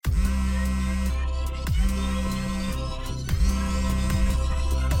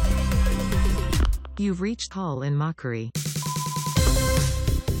You've reached Colin Mockery.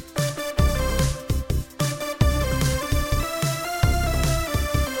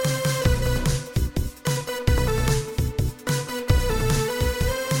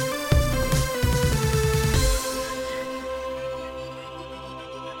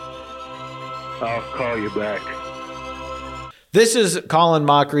 I'll call you back. This is Colin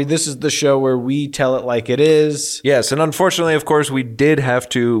Mockery. This is the show where we tell it like it is. Yes, and unfortunately, of course, we did have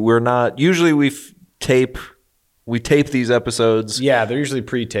to. We're not usually we tape these episodes. Yeah, they're usually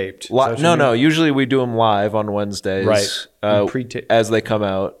pre-taped. No. Usually we do them live on Wednesdays, right? As they come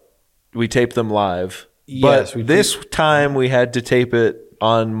out, we tape them live. Yes, but this time we had to tape it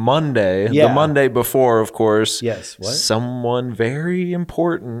on Monday, Yeah. the Monday before, of course. Yes. What? Someone very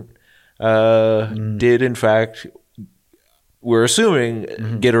important did, in fact, we're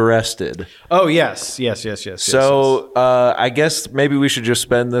assuming, get arrested. Oh, yes. So I guess maybe we should just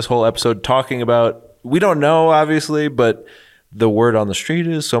spend this whole episode talking about, we don't know, obviously, but the word on the street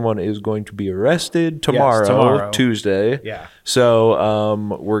is someone is going to be arrested tomorrow. Tuesday. Yeah. So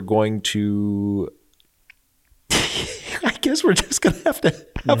we're going to, I guess we're just going to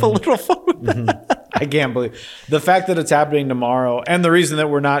have a little fun with that. I can't believe the fact that it's happening tomorrow, and the reason that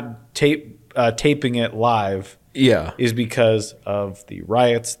we're not taping it live is because of the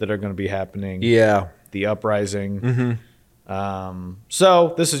riots that are going to be happening. Yeah. The uprising.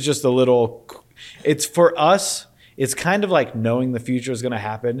 So this is just a little, it's for us, it's kind of like knowing the future is going to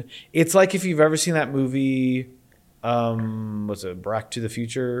happen. It's like if you've ever seen that movie, what's it, Back to the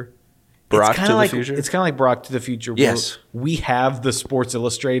Future? Back to the Future? It's kind of like Back to the Future. Yes. We have the Sports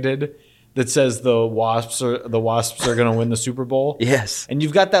Illustrated that says the Wasps are going to win the Super Bowl. Yes. And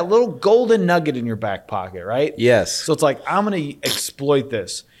you've got that little golden nugget in your back pocket, right? Yes. So it's like, I'm going to exploit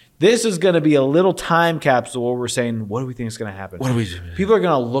this. This is going to be a little time capsule where we're saying, what do we think is going to happen? What do we do? People are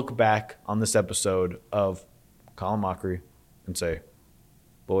going to look back on this episode of Colin Mockery and say,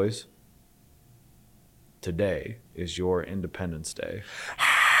 boys, today is your Independence Day.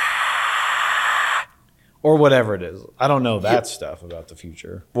 Or whatever it is. I don't know that stuff about the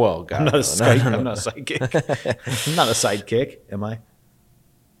future. Well, God, I'm not a psychic. no. I'm not a sidekick. I'm not a sidekick, am I?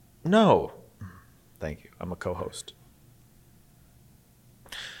 No. Thank you. I'm a co-host.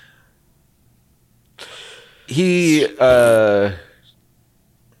 No.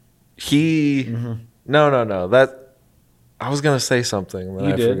 That I was gonna say something, but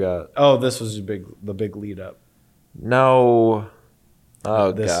I forgot. Oh, this was the big lead up. No.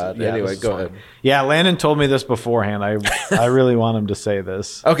 Oh, God. Yeah, anyway, go ahead. Yeah, Landon told me this beforehand. I really want him to say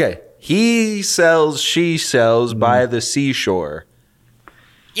this. Okay. She sells by the seashore.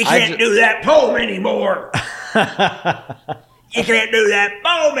 You can't do that poem anymore. You can't do that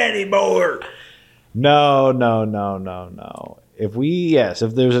poem anymore. No. If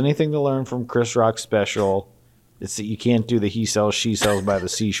there's anything to learn from Chris Rock's special, it's that you can't do the he sells, she sells by the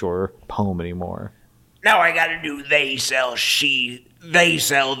seashore poem anymore. Now I got to do they sell, they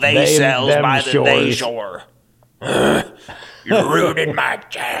sells them by the they shores. shore. You ruined my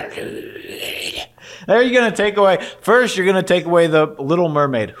childhood. There you're going to take away. First, you're going to take away the Little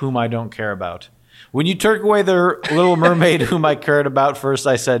Mermaid, whom I don't care about. When you took away the Little Mermaid, whom I cared about, first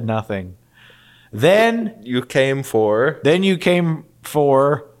I said nothing. Then you came for. Who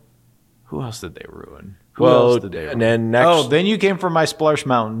else did they ruin? And then next. Then you came for my Splash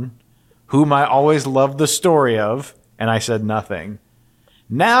Mountain, whom I always loved the story of, and I said nothing.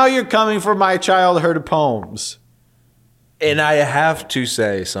 Now you're coming for my childhood poems. And I have to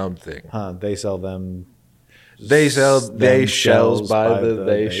say something. They sell them. They sell they shells by the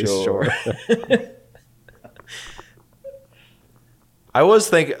they shore. I was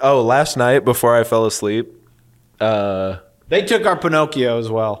thinking, last night before I fell asleep. They took our Pinocchio as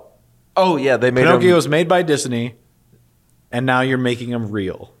well. Oh, yeah. They made Pinocchio was made by Disney, and now you're making them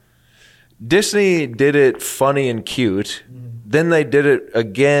real. Disney did it funny and cute. Then they did it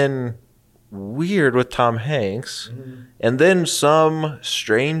again weird with Tom Hanks. And then some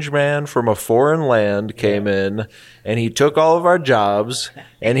strange man from a foreign land came in, and he took all of our jobs,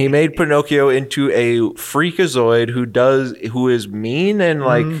 and he made Pinocchio into a freakazoid who is mean and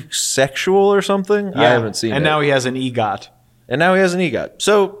like sexual or something. Yeah. I haven't seen it. And now he has an EGOT.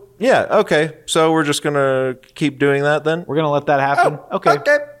 So, yeah, okay. So we're just going to keep doing that then? We're going to let that happen? Oh, okay.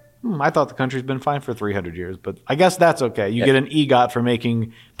 Okay. I thought the country's been fine for 300 years, but I guess that's okay. You get an EGOT for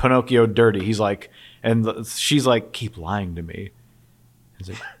making Pinocchio dirty. He's like, and she's like, keep lying to me. He's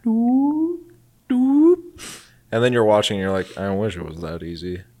like, doop, doop. And then you're watching and you're like, I wish it was that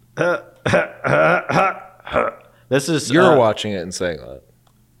easy. This is You're watching it and saying that.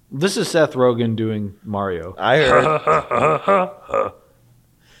 This is Seth Rogen doing Mario. I heard.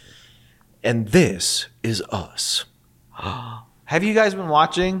 And this is us. Have you guys been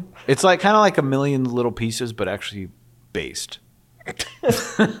watching? It's like kind of like A Million Little Pieces, but actually based.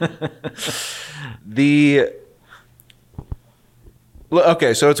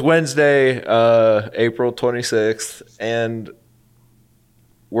 Okay, so it's Wednesday, April 26th, and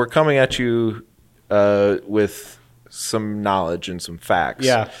we're coming at you with some knowledge and some facts.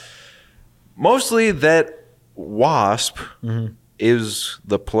 Yeah. Mostly that wasp is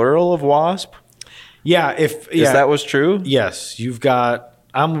the plural of wasp. Yeah. Is that what's true? Yes. You've got.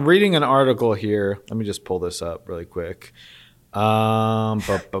 I'm reading an article here. Let me just pull this up really quick. Okay.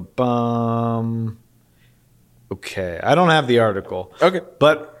 I don't have the article. Okay.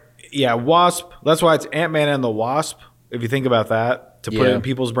 But yeah, wasp. That's why it's Ant-Man and the Wasp. If you think about that, to put it in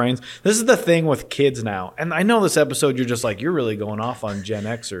people's brains. This is the thing with kids now. And I know this episode, you're just like, you're really going off on Gen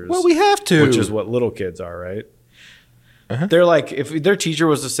Xers. Well, we have to. Which is what little kids are, right? They're like, if their teacher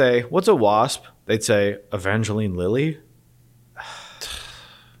was to say, what's a wasp? They'd say, Evangeline Lilly?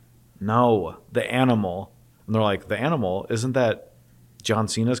 No, the animal. And they're like, the animal? Isn't that John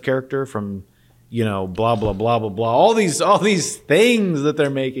Cena's character from, blah, blah, blah, blah, blah. All these things that they're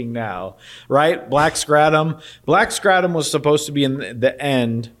making now, right? Black Stratum. Black Stratum was supposed to be in the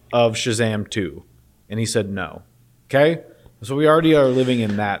end of Shazam 2. And he said no. Okay? So we already are living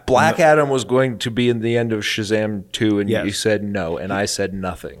in that. Black Adam was going to be in the end of Shazam 2, and Yes. you said no, and I said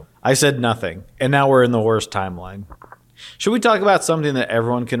nothing. I said nothing. And now we're in the worst timeline. Should we talk about something that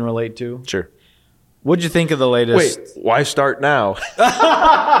everyone can relate to? Sure. What'd you think of the latest? Wait, why start now?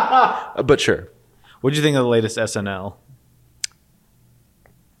 But sure. What'd you think of the latest SNL?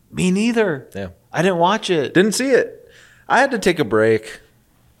 Me neither. Yeah. I didn't watch it. Didn't see it. I had to take a break.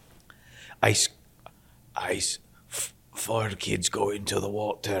 Ice. 4 kids go into the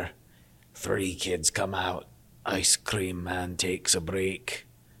water. 3 kids come out. Ice cream man takes a break.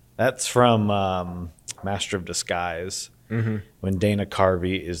 That's from Master of Disguise. When Dana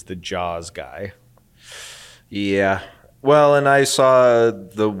Carvey is the Jaws guy. Yeah. Well, and I saw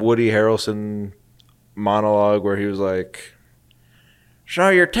the Woody Harrelson monologue where he was like, so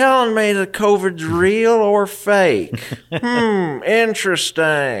you're telling me the COVID's real or fake?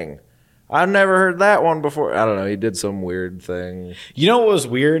 Interesting. I've never heard that one before. I don't know. He did some weird thing. You know what was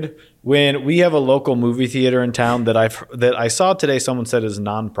weird? When we have a local movie theater in town that I saw today, someone said is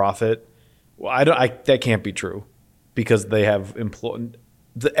nonprofit. Well, that can't be true because they have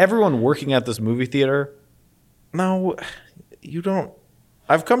everyone working at this movie theater. No, you don't.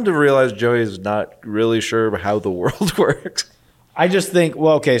 I've come to realize Joey is not really sure how the world works. I just think,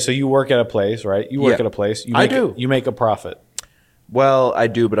 well, okay, so you work at a place, right? You work Yeah. at a place. I do. You make a profit. Well, I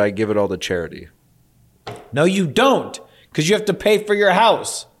do, but I give it all to charity. No, you don't, because you have to pay for your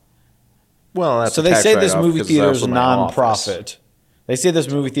house. Well, that's So a they tax say this write-off movie 'cause it's theater is also my office. nonprofit. They say this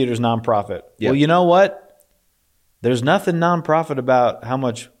movie theater is nonprofit. Yeah. Well, you know what? There's nothing nonprofit about how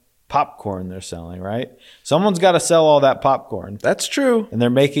much popcorn they're selling, right? Someone's got to sell all that popcorn, That's true. and they're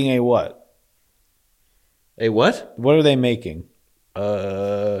making a what? A what? What are they making?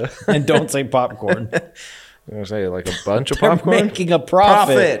 And don't say popcorn. I'm going to say like a bunch of They're popcorn. making a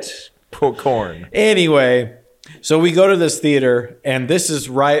profit. Popcorn. Anyway, so we go to this theater, and this is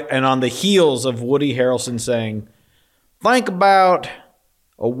right, and on the heels of Woody Harrelson saying, think about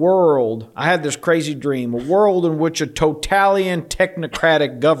a world, I had this crazy dream, a world in which a totalitarian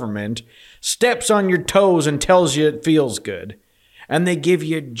technocratic government steps on your toes and tells you it feels good. And they give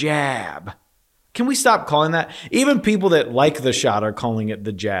you a jab. Can we stop calling that? Even people that like the shot are calling it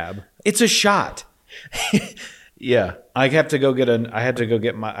the jab. It's a shot. Yeah. I had to go get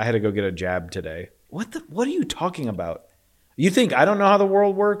a jab today. What are you talking about? You think I don't know how the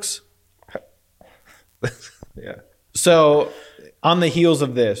world works? Yeah. So, on the heels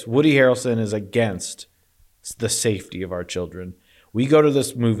of this, Woody Harrelson is against the safety of our children. We go to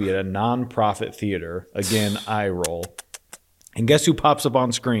this movie at a non-profit theater. Again, eye roll. And guess who pops up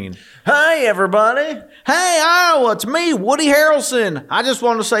on screen? Hi, everybody. Hey, Iowa, it's me, Woody Harrelson. I just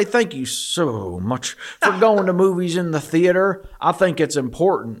want to say thank you so much for going to movies in the theater. I think it's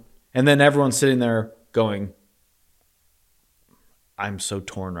important. And then everyone's sitting there going, I'm so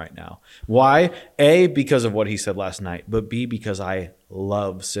torn right now. Why? A, because of what he said last night, but B, because I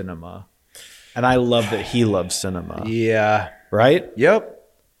love cinema. And I love that he loves cinema. Yeah. Right? Yep.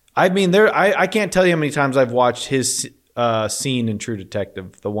 I mean, I can't tell you how many times I've watched his scene in True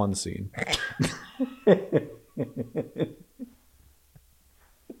Detective, the one scene.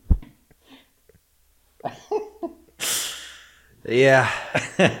 Yeah.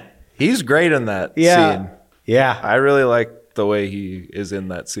 He's great in that scene. Yeah. I really like the way he is in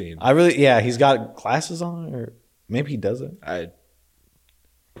that scene. He's got glasses on, or maybe he doesn't.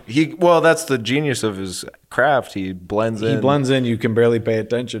 Well, that's the genius of his craft. He blends in. He blends in. You can barely pay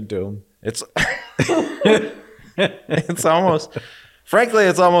attention to him. It's it's almost, frankly,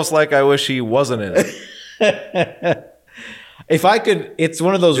 it's almost like I wish he wasn't in it. If I could, it's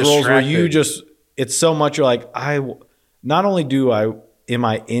one of those roles where you Distracted. just, it's so much you're like, not only am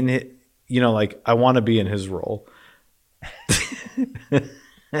I in it, like I want to be in his role.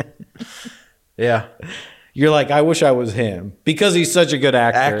 Yeah. You're like, I wish I was him because he's such a good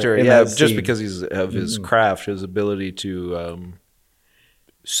actor. in Yeah, that just scene. because he's of his craft, his ability to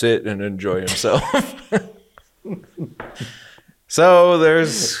sit and enjoy himself. So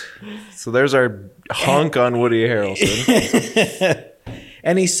there's our hunk on Woody Harrelson.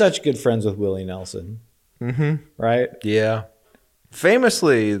 And he's such good friends with Willie Nelson. Right? Yeah.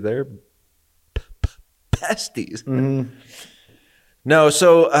 Famously, they're besties. No,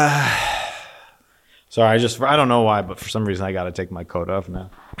 so Sorry, I don't know why, but for some reason I got to take my coat off now.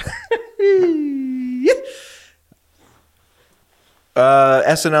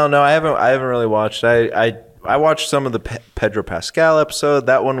 SNL. No, I haven't really watched. I watched some of the Pedro Pascal episode.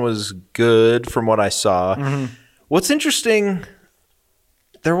 That one was good from what I saw. What's interesting?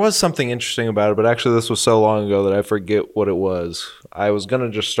 There was something interesting about it, but actually, this was so long ago that I forget what it was. I was gonna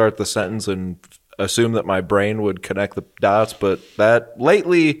just start the sentence and assume that my brain would connect the dots, but that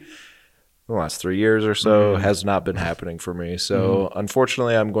lately, the last 3 years or so, has not been happening for me. So,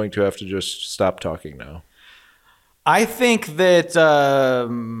 unfortunately, I'm going to have to just stop talking now. I think that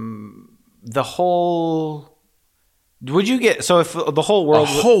the whole. Would you get so if the whole world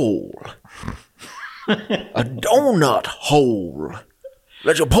hole. A donut hole.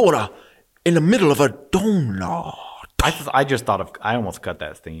 Let's put it in the middle of a donut. I just thought of I almost cut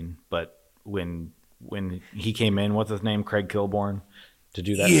that scene, but when he came in, what's his name, Craig Kilborn, to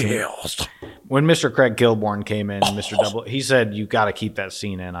do that scene. Yes. When Mr. Craig Kilborn came in, Mr. Double, he said, "You got to keep that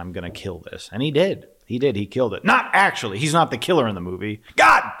scene in. I'm gonna kill this," and he did. He did. He killed it. Not actually. He's not the killer in the movie.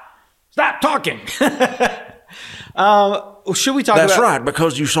 God, stop talking. Should we talk That's about? right,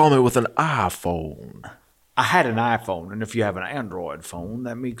 because you saw me with an iPhone. I had an iPhone, and if you have an Android phone,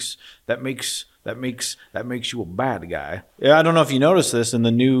 that makes you a bad guy. Yeah, I don't know if you noticed this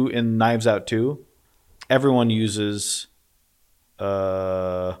in Knives Out 2. Everyone uses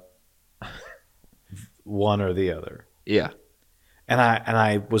one or the other. Yeah. And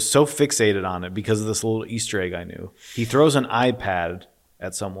I was so fixated on it because of this little Easter egg I knew. He throws an iPad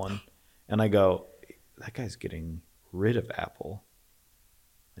at someone, and I go, that guy's getting rid of Apple,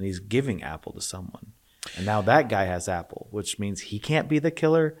 and he's giving Apple to someone. And now that guy has Apple, which means he can't be the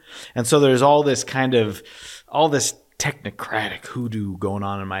killer. And so there's all this technocratic hoodoo going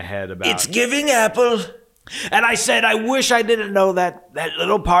on in my head about It's giving Apple. And I said, I wish I didn't know that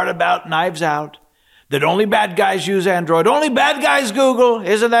little part about Knives Out. That only bad guys use Android. Only bad guys Google.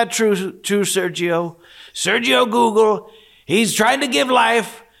 Isn't that true, Sergio? Sergio Google. He's trying to give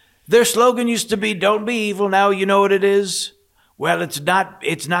life. Their slogan used to be, don't be evil. Now you know what it is. Well, it's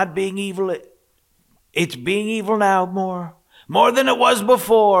not being evil. It's being evil now more than it was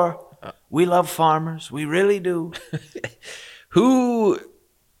before. We love farmers. We really do.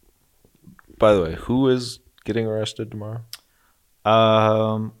 By the way, who is getting arrested tomorrow?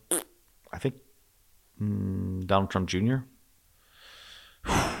 I think Donald Trump Jr.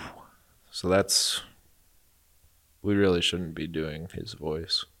 So we really shouldn't be doing his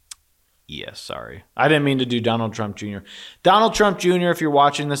voice. Yes, sorry. I didn't mean to do Donald Trump Jr. Donald Trump Jr., if you're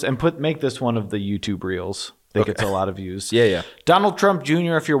watching this, and make this one of the YouTube reels. That gets a lot of views. Yeah. Donald Trump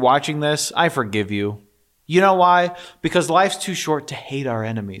Jr., if you're watching this, I forgive you. You know why? Because life's too short to hate our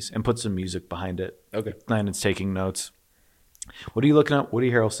enemies. And put some music behind it. Okay. Landon's taking notes. What are you looking at?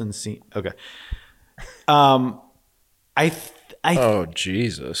 Woody Harrelson's scene. Okay. Oh,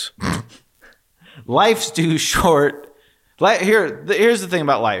 Jesus. Life's too short. Here's the thing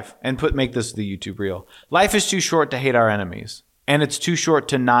about life, and make this the YouTube reel. Life is too short to hate our enemies, and it's too short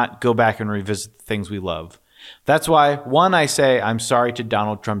to not go back and revisit the things we love. That's why, one, I say I'm sorry to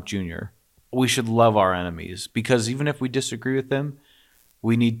Donald Trump Jr. We should love our enemies, because even if we disagree with them,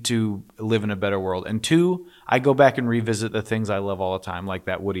 we need to live in a better world. And two, I go back and revisit the things I love all the time, like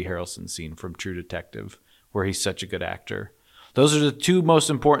that Woody Harrelson scene from True Detective, where he's such a good actor. Those are the two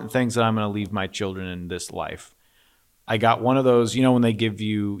most important things that I'm going to leave my children in this life. I got one of those, when they give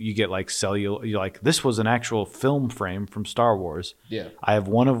you get like cellular, you're like, this was an actual film frame from Star Wars. Yeah. I have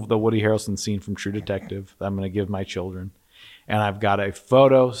one of the Woody Harrelson scene from True Detective that I'm going to give my children. And I've got a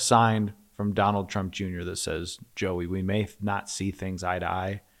photo signed from Donald Trump Jr. that says, Joey, we may not see things eye to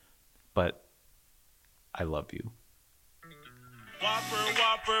eye, but I love you. Whopper,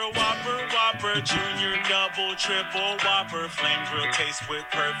 Whopper, Whopper, Whopper, Junior, Double, Triple, Whopper, Flame Grill taste with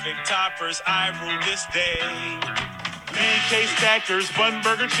perfect toppers. I rule this day. BK Stackers, Bun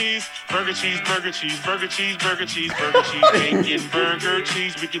Burger Cheese, Burger Cheese, Burger Cheese, Burger Cheese, Burger Cheese, Burger Cheese, Bacon, Burger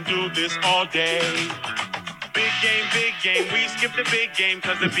Cheese. We can do this all day. Big game, we skip the big game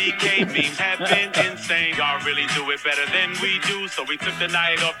cause the BK memes have been insane. Y'all really do it better than we do, so we took the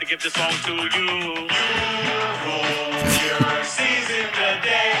night off to give this song to you. You rule your season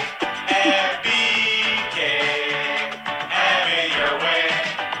today at BK. Have it your way.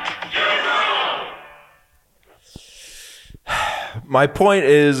 You rule. My point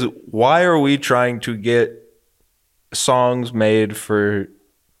is, why are we trying to get songs made for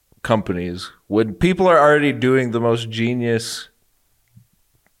companies when people are already doing the most genius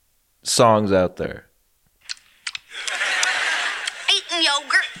songs out there? Eating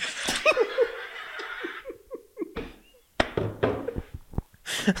yogurt.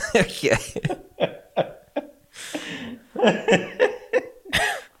 Yeah.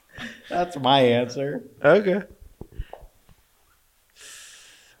 That's my answer. Okay.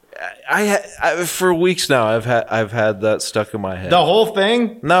 I for weeks now I've had that stuck in my head. The whole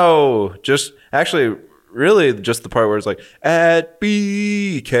thing? No, just actually really just the part where it's like at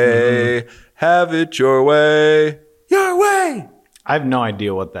BK, have it your way. Your way. I have no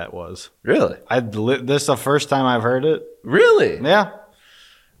idea what that was. Really? This is the first time I've heard it. Really? Yeah.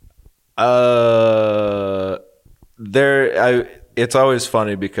 It's always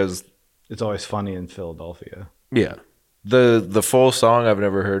funny because It's always funny in Philadelphia. yeah. The full song I've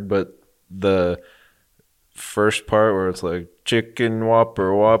never heard, but the first part where it's like chicken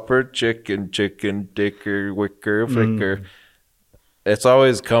whopper whopper chicken dicker wicker flicker. It's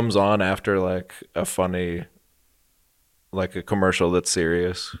always comes on after like a funny, like a commercial that's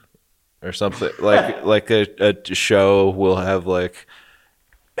serious or something. like a show will have like,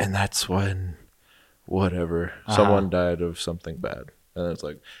 and that's when whatever someone died of something bad, and it's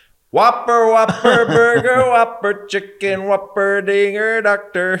like Whopper, Whopper, Burger, Whopper, Chicken, Whopper, Dinger,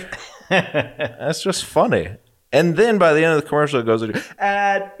 Doctor. That's just funny. And then by the end of the commercial, it goes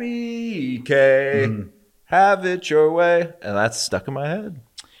at BK, have it your way. And that's stuck in my head.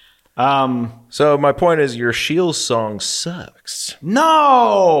 So my point is your Shields song sucks.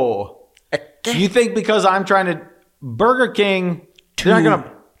 No! You think because I'm trying to... Burger King... they're not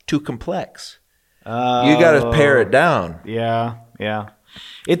gonna... Too complex. You got to pare it down. Yeah.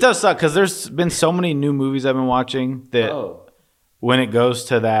 It does suck because there's been so many new movies I've been watching that when it goes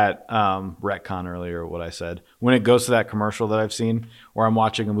to that retcon earlier, what I said, when it goes to that commercial that I've seen where I'm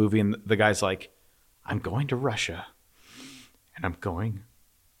watching a movie and the guy's like, I'm going to Russia and I'm going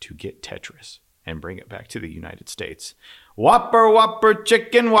to get Tetris and bring it back to the United States. Whopper, Whopper,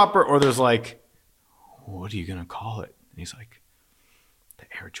 Chicken Whopper. Or there's like, what are you going to call it? And he's like, the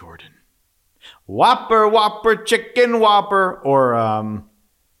Air Jordan. Whopper, Whopper, Chicken Whopper. Or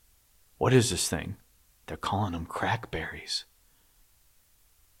what is this thing? They're calling them crackberries.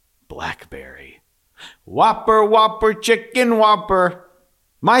 Blackberry. Whopper, Whopper, Chicken Whopper.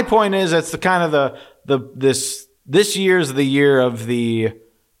 My point is, it's the kind of this year's the year of the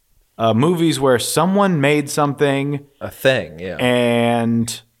movies where someone made something, A thing, yeah.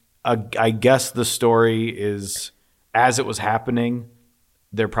 and I guess the story is as it was happening.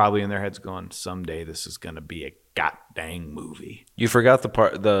 They're probably in their heads going, someday this is going to be a god dang movie. You forgot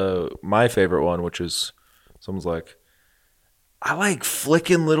my favorite one, which is someone's like, I like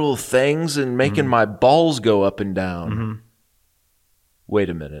flicking little things and making my balls go up and down. Wait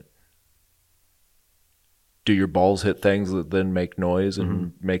a minute. Do your balls hit things that then make noise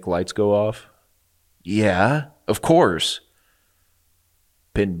and make lights go off? Yeah, of course.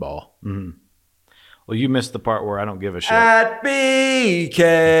 Pinball. Well, you missed the part where I don't give a shit. At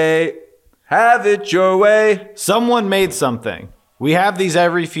BK, have it your way. Someone made something. We have these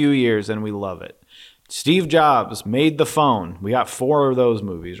every few years and we love it. Steve Jobs made the phone. We got 4 of those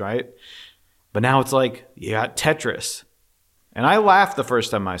movies, right? But now it's like, you got Tetris. And I laughed the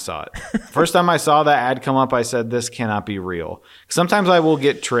first time I saw it. First time I saw that ad come up, I said, this cannot be real. Sometimes I will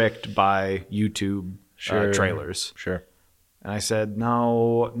get tricked by YouTube trailers. Sure. And I said,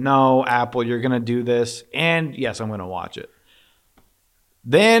 no, Apple, you're going to do this. And yes, I'm going to watch it.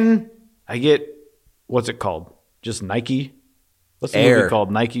 Then I get, what's it called? Just Nike? What's the Air. movie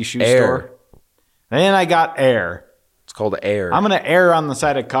called? Nike Shoe Air. Store? Then I got Air. It's called Air. I'm going to err on the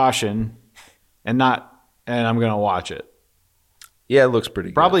side of caution and I'm going to watch it. Yeah, it looks pretty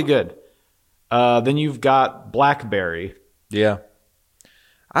good. Probably good. Then you've got Blackberry. Yeah.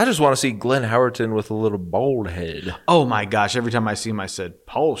 I just want to see Glenn Howerton with a little bald head. Oh my gosh. Every time I see him, I said,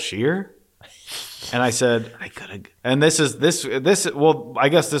 Paul Scheer? And I said, and this. Well, I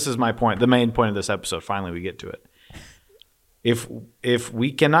guess this is my point. The main point of this episode. Finally, we get to it. If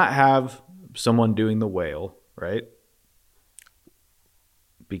we cannot have someone doing the whale, right?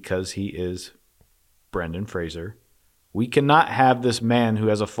 Because he is Brendan Fraser, we cannot have this man who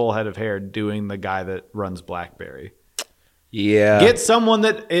has a full head of hair doing the guy that runs BlackBerry. Yeah. Get someone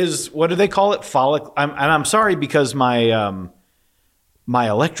that is, what do they call it? I'm sorry because my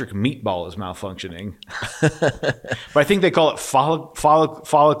electric meatball is malfunctioning. But I think they call it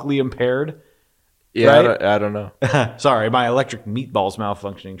follically impaired. Yeah, right? I don't know. Sorry, my electric meatball is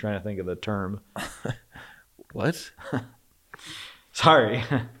malfunctioning. Trying to think of the term. What? Sorry.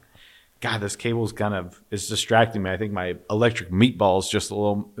 God, this cable's is distracting me. I think my electric meatball is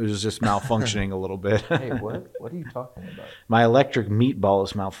just malfunctioning a little bit. Hey, what are you talking about? My electric meatball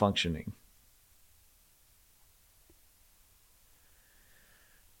is malfunctioning.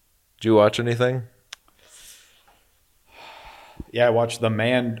 Did you watch anything? Yeah, I watched the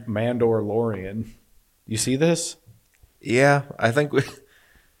Mandalorian. You see this? Yeah, I think we.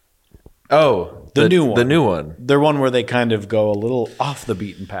 Oh, The new one. The new one. The one where they kind of go a little off the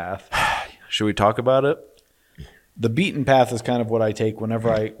beaten path. Should we talk about it? The beaten path is kind of what I take whenever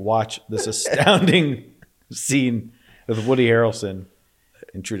I watch this astounding scene with Woody Harrelson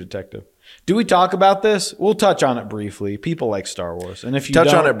in True Detective. Do we talk about this? We'll touch on it briefly. People like Star Wars, and if you Touch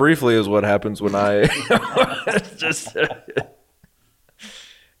on don't- it briefly is what happens when I just.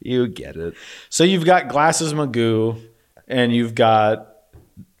 You get it. So you've got Glasses Magoo, and you've got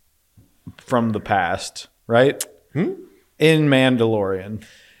From the Past, right? In Mandalorian.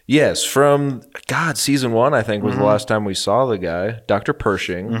 Yes, from season 1, I think was the last time we saw the guy, Dr.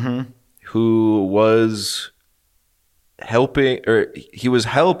 Pershing, who was helping, or he was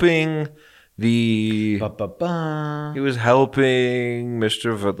helping the. Ba-ba-ba. He was helping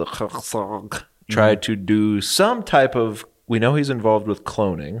Mr. Vadakhak try to do some type of. We know he's involved with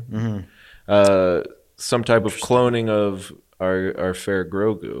cloning, some type of cloning of our fair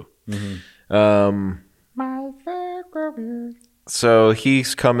Grogu. My fair Grogu. So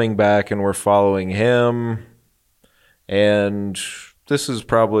he's coming back, and we're following him. And this is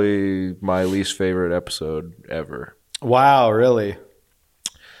probably my least favorite episode ever. Wow, really?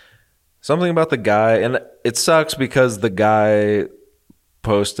 Something about the guy, and it sucks because the guy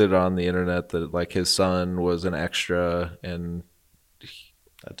posted on the internet that like his son was an extra, and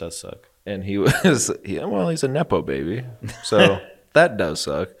That does suck. and he's a nepo baby, so that does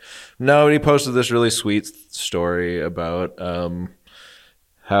suck. No, he posted this really sweet story about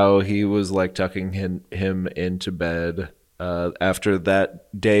how he was like tucking him into bed after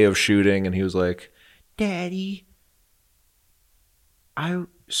that day of shooting, and he was like, "Daddy,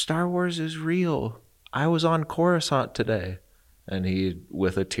 Star Wars is real. I was on Coruscant today." And he,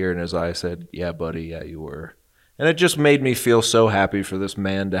 with a tear in his eye, said, "Yeah, buddy, yeah, you were." And it just made me feel so happy for this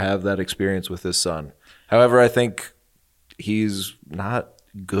man to have that experience with his son. However, I think he's not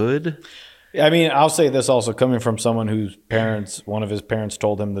good. I mean, I'll say this also coming from someone whose one of his parents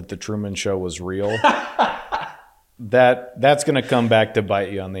told him that the Truman Show was real. That's going to come back to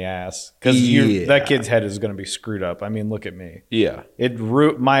bite you on the ass because that kid's head is going to be screwed up. I mean, look at me. Yeah.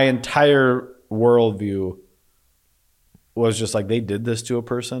 My entire worldview was just like, they did this to a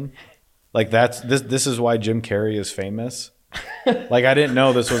person. Like this is why Jim Carrey is famous. Like I didn't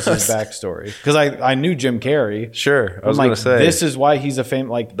know this was his backstory because I knew Jim Carrey. Sure. I was like, going to say. this is why he's a famous.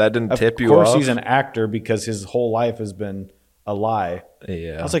 Like That didn't tip you Of course, off? he's an actor because his whole life has been a lie.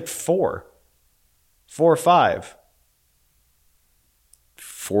 Yeah. I was like 4 or 5.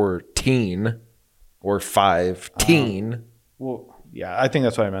 14 or 15. Well, yeah, I think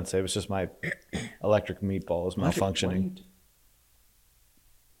that's what I meant to say. It was just my electric meatball is malfunctioning.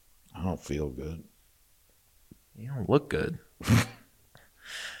 I don't feel good. You don't look good.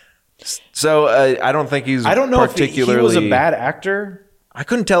 So I don't think he's. I don't know if particularly, he was a bad actor. I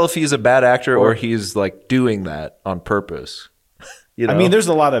couldn't tell if he's a bad actor or he's like doing that on purpose. You know? I mean, there's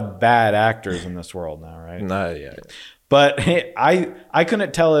a lot of bad actors in this world now, right? Nah, yeah. But I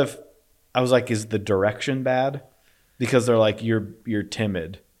couldn't tell if I was like, is the direction bad? Because they're like, you're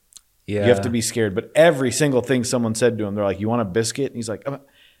timid. Yeah. You have to be scared. But every single thing someone said to him, they're like, you want a biscuit? And he's like,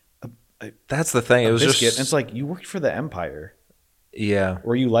 That's the thing. It was biscuit. just. And it's like, you worked for the Empire. Yeah.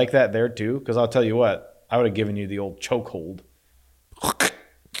 Were you like that there too? Because I'll tell you what, I would have given you the old chokehold.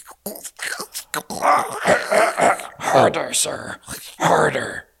 Harder, sir.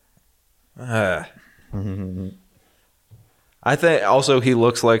 Harder. I think also he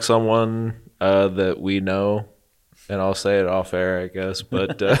looks like someone that we know, and I'll say it off air, I guess.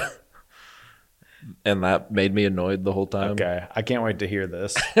 But and that made me annoyed the whole time. Okay, I can't wait to hear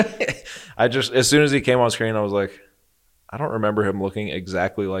this. I just, as soon as he came on screen, I was like, I don't remember him looking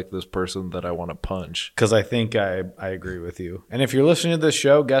exactly like this person that I want to punch. Because I think I agree with you. And if you're listening to this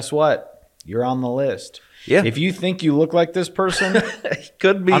show, guess what? You're on the list. Yeah. If you think you look like this person,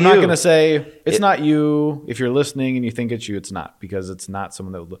 Could be I'm you. not going to say it's not you. If you're listening and you think it's you, it's not, because it's not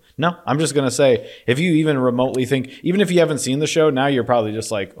someone that would look. No, I'm just going to say, if you even remotely think, even if you haven't seen the show, now you're probably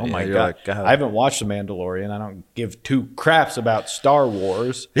just like, oh my you're God. like, God. I haven't watched The Mandalorian. I don't give two craps about Star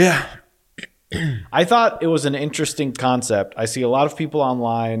Wars. Yeah. I thought it was an interesting concept. I see a lot of people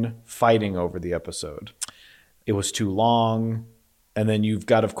online fighting over the episode. It was too long. And then you've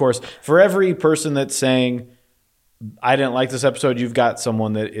got, of course, for every person that's saying, I didn't like this episode, you've got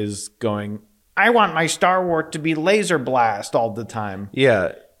someone that is going, I want my Star Wars to be laser blast all the time.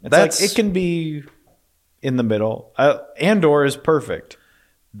 Yeah. It's like, it can be in the middle. Andor is perfect.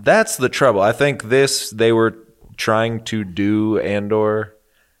 That's the trouble. I think they were trying to do Andor,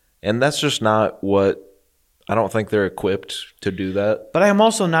 and that's just not what, I don't think they're equipped to do that. But I'm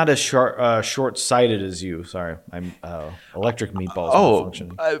also not as short-sighted as you. Sorry, I'm electric meatballs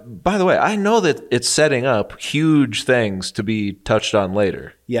malfunctioning. By the way, I know that it's setting up huge things to be touched on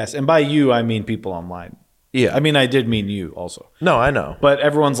later. Yes, and by you, I mean people online. Yeah. I mean, I did mean you also. No, I know. But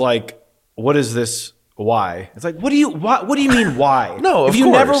everyone's like, what is this? Why? It's like, what do you mean why? No, if of you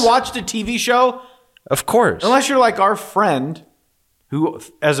course. never watched a TV show, Of course. unless you're like our friend who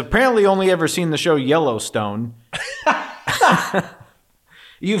has apparently only ever seen the show Yellowstone,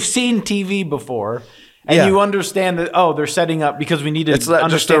 you've seen TV before. And Yeah. you understand that, oh, they're setting up because we need to It's not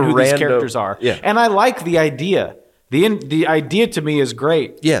just understand a who these random- characters are. Yeah. And I like the idea. The idea to me is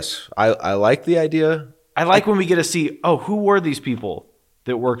great. Yes, I like the idea. I like when we get to see, oh, who were these people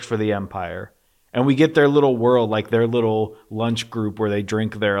that worked for the Empire? And we get their little world, like their little lunch group where they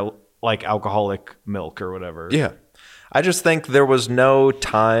drink their like alcoholic milk or whatever. Yeah. I just think there was no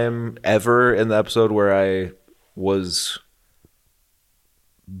time ever in the episode where I was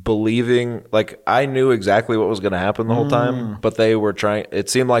believing, like I knew exactly what was going to happen the whole time, but they were trying, it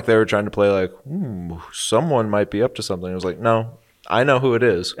seemed like they were trying to play like, someone might be up to something. I was like, no, I know who it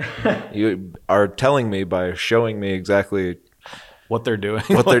is. You are telling me by showing me exactly What they're doing.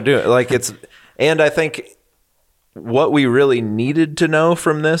 what they're doing. Like it's, and I think what we really needed to know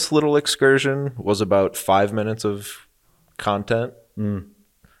from this little excursion was about 5 minutes of content.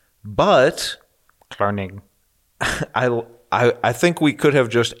 But Burning. I think we could have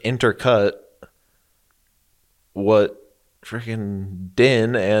just intercut what freaking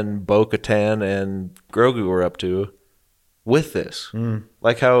Din and Bo-Katan and Grogu were up to with this.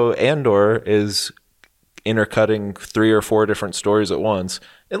 Like how Andor is intercutting 3 or 4 different stories at once.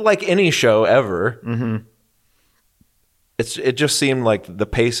 And like any show ever. It just seemed like the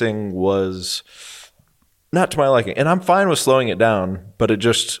pacing was not to my liking. And I'm fine with slowing it down, but it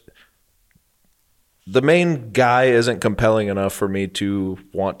just, the main guy isn't compelling enough for me to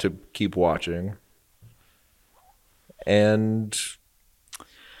want to keep watching. And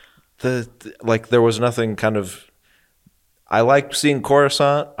there was nothing kind of, I like seeing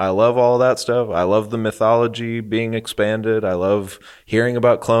Coruscant. I love all that stuff. I love the mythology being expanded. I love hearing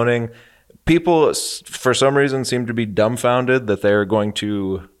about cloning. People, for some reason, seem to be dumbfounded that they're going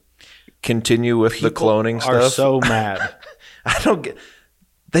to continue with the cloning Are stuff. so mad. I don't get.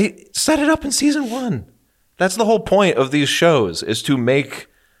 They set it up in season 1. That's the whole point of these shows, is to make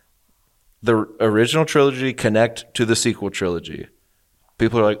the original trilogy connect to the sequel trilogy.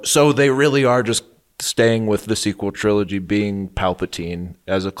 People are like, so they really are just staying with the sequel trilogy, being Palpatine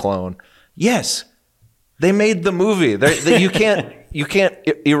as a clone. Yes, they made the movie. You can't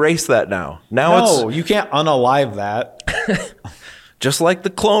erase that now. No, you can't unalive that. Just like the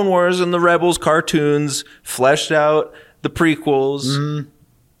Clone Wars and the Rebels cartoons fleshed out the prequels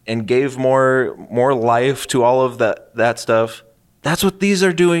and gave more life to all of that stuff. That's what these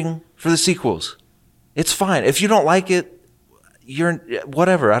are doing for the sequels. It's fine. If you don't like it, you're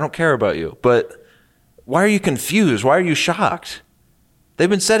whatever. I don't care about you. But why are you confused? Why are you shocked? They've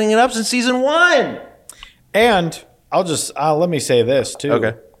been setting it up since season 1. And let me say this too.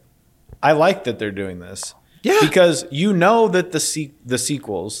 Okay. I like that they're doing this. Yeah. Because you know that the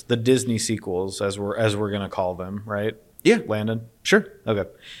sequels, the Disney sequels, as we're gonna call them, right? Yeah. Landon? Sure. Okay.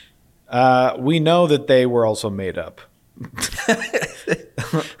 We know that they were also made up.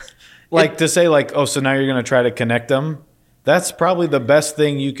 Like to say like, oh, so now you're gonna try to connect them? That's probably the best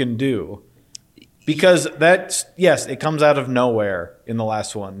thing you can do. Because yes, it comes out of nowhere in the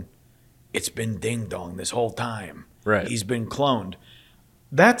last one. It's been ding dong this whole time. Right. He's been cloned.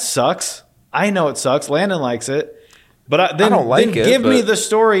 That sucks. I know it sucks. Landon likes it. But then, I don't like then it, give me but- the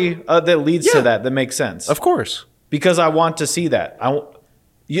story that leads Yeah. to that makes sense. Of course. Because I want to see that.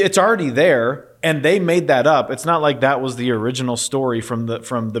 It's already there, and they made that up. It's not like that was the original story from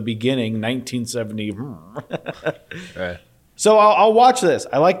the beginning, 1970. Right. So I'll watch this.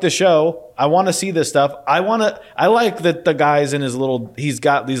 I like the show. I want to see this stuff. I like that the guy's in his little. He's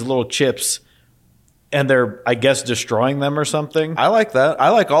got these little chips, and they're, I guess, destroying them or something. I like that. I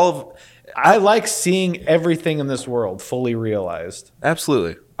like all of. I like seeing everything in this world fully realized.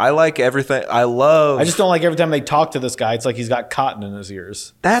 Absolutely. I like everything. I love. I just don't like every time they talk to this guy, it's like he's got cotton in his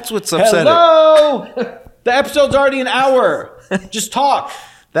ears. That's what's upsetting. Hello! The episode's already an hour. Just talk.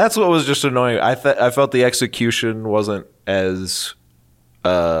 That's what was just annoying. I felt the execution wasn't as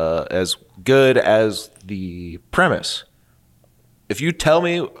good as the premise. If you tell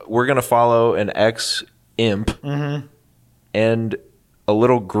me we're going to follow an ex-imp and a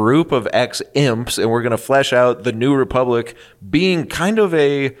little group of ex-imps and we're going to flesh out the New Republic being kind of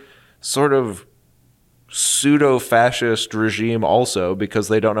a sort of pseudo-fascist regime also because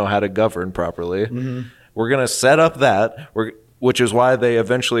they don't know how to govern properly. We're going to set up that, which is why they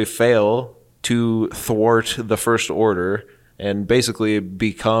eventually fail to thwart the First Order and basically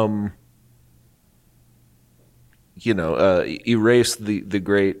become, erase the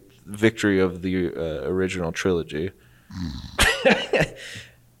great victory of the original trilogy.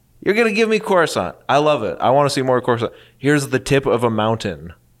 You're going to give me Coruscant. I love it. I want to see more Coruscant. Here's the tip of a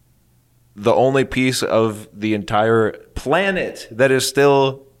mountain. The only piece of the entire planet that is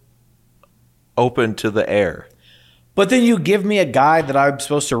still open to the air. But then you give me a guy that I'm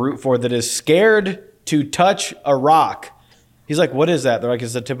supposed to root for that is scared to touch a rock. He's like, what is that? They're like,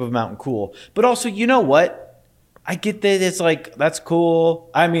 it's the tip of a mountain. Cool. But also, you know what? I get that it's like, that's cool.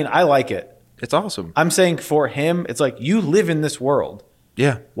 I mean, I like it. It's awesome. I'm saying for him, it's like, you live in this world.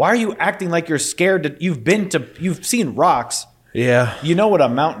 Yeah. Why are you acting like you're scared? You've seen rocks. Yeah. You know what a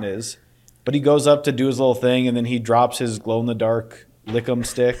mountain is. But he goes up to do his little thing, and then he drops his glow-in-the-dark lick-em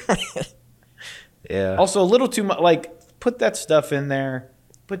stick. Yeah. Also, a little too much. Like, put that stuff in there,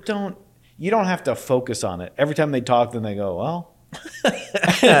 but you don't have to focus on it. Every time they talk, then they go, well.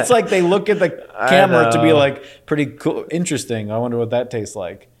 It's like they look at the camera to be like, pretty cool, interesting. I wonder what that tastes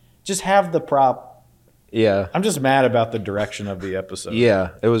like. Just have the prop. Yeah. I'm just mad about the direction of the episode. Yeah.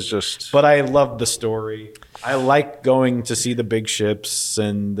 It was just. But I love the story. I like going to see the big ships,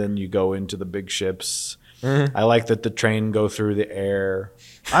 and then you go into the big ships. I like that the train go through the air.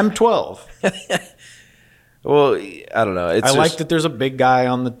 I'm 12. Well, I don't know. I like that there's a big guy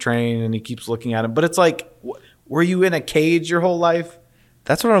on the train, and he keeps looking at him. But it's like, were you in a cage your whole life?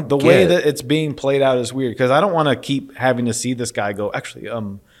 That's what I'm. The way that it's being played out is weird because I don't want to keep having to see this guy go, actually,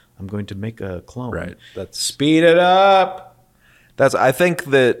 I'm going to make a clone. Right. That's Speed it up. I think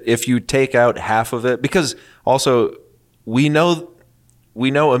that if you take out half of it, because also we know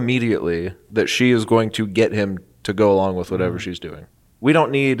immediately that she is going to get him to go along with whatever she's doing. We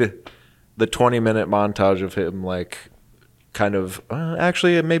don't need the 20-minute montage of him like kind of,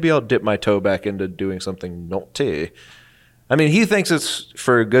 actually, maybe I'll dip my toe back into doing something naughty. I mean, he thinks it's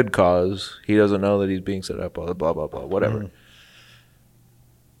for a good cause. He doesn't know that he's being set up, blah, blah, blah, blah, whatever.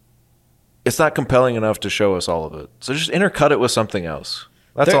 It's not compelling enough to show us all of it. So just intercut it with something else.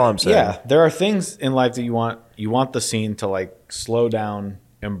 That's all I'm saying. Yeah, there are things in life that you want the scene to like slow down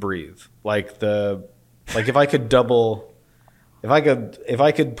and breathe. Like if I could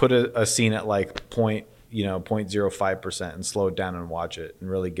put a scene at like 0.05% and slow it down and watch it and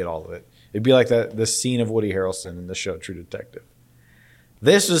really get all of it. It'd be like the scene of Woody Harrelson in the show True Detective.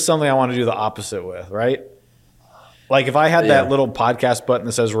 This is something I want to do the opposite with, right? Like if I had that little podcast button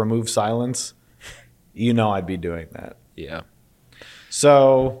that says remove silence, I'd be doing that. Yeah.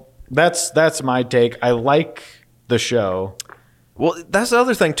 So that's my take. I like the show. Well, that's the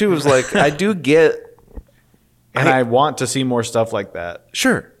other thing too, is like I do get, And I want to see more stuff like that.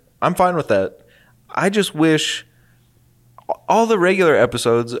 sure, I'm fine with that. I just wish all the regular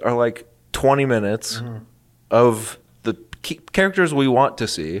episodes are like 20 minutes of the characters we want to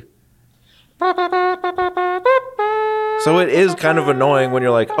see. So it is kind of annoying when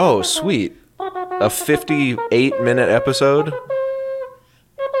you're like, oh, sweet, a 58-minute episode,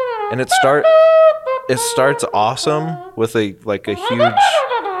 and it starts awesome with a huge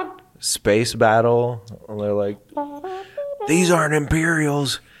space battle. And they're like, these aren't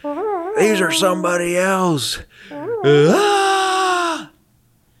Imperials, these are somebody else. Ah!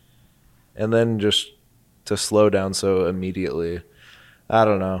 And then just to slow down so immediately. I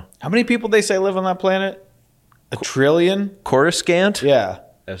don't know. How many people they say live on that planet? A trillion? Coruscant? Yeah.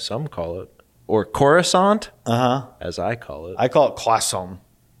 As some call it. Or Coruscant? Uh-huh. As I call it. I call it croissant.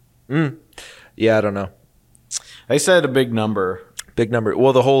 Yeah, I don't know. They said a big number. Big number.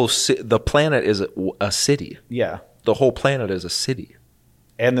 Well, the planet is a city. Yeah. The whole planet is a city.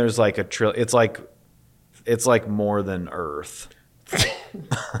 And there's like a it's like more than Earth. Did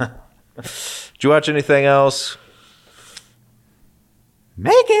you watch anything else?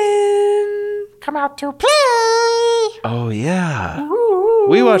 Megan, come out to play. Oh yeah,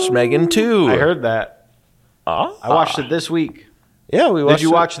 we watched Megan too. I heard that. Ah. I watched it this week. Yeah, we watched. Did you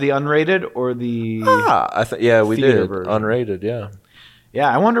it. watch the unrated or the? Yeah, we theater did. version? Unrated, yeah. Yeah,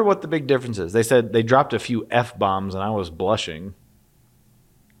 I wonder what the big difference is. They said they dropped a few F-bombs, and I was blushing.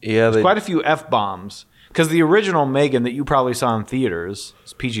 Yeah, There's quite a few F-bombs. Because the original Megan that you probably saw in theaters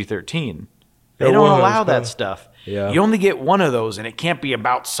is PG-13. They It don't was, allow huh? that stuff. Yeah. You only get one of those, and it can't be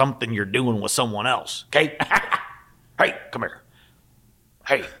about something you're doing with someone else. Okay? Hey, come here.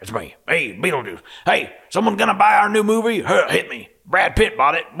 Hey, it's me. Hey, Beetlejuice. Hey, someone gonna buy our new movie? Hit me. Brad Pitt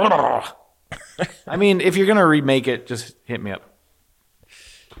bought it. I mean, if you're going to remake it, just hit me up.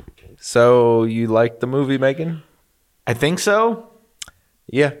 So you liked the movie Megan? I think so.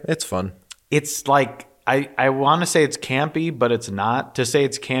 Yeah, it's fun. It's like, I want to say it's campy, but it's not. To say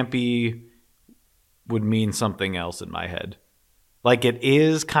it's campy would mean something else in my head. Like, it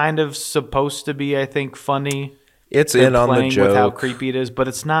is kind of supposed to be, I think, funny. It's They're in on the playing with how joke. creepy it is, but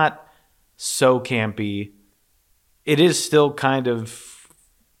it's not so campy. It is still kind of,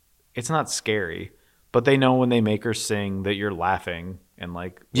 it's not scary, but they know when they make her sing that you're laughing and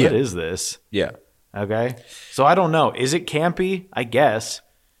like, what is this? Yeah. Okay. So I don't know. Is it campy? I guess.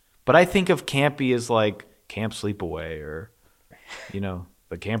 But I think of campy as like Camp Sleepaway or,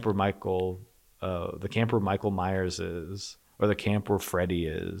 the camp where Michael Myers is, or the camp where Freddy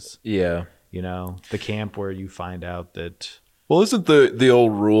is. Yeah. The camp where you find out that. Well, isn't the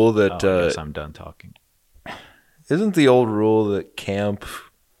old rule that I guess I'm done talking. isn't the old rule that camp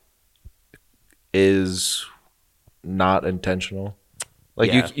is not intentional?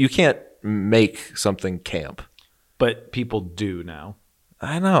 Like Yeah. you can't make something camp. But people do now.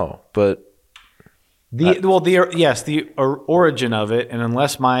 I know, but The origin of it, and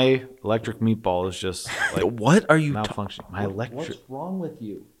unless my electric meatball is just like what are you malfunctioning, my electric. What's wrong with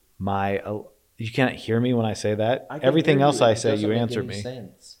you? You can't hear me when I say that. I can Everything hear else you. I It say, doesn't you make answer any me.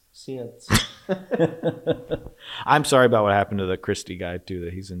 Sense. I'm sorry about what happened to the Christie guy too.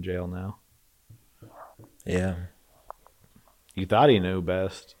 That he's in jail now. yeah. You thought he knew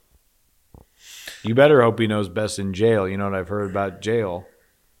best. You better hope he knows best in jail. You know what I've heard about jail?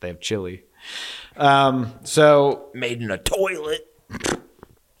 They have chili. So Made in a toilet.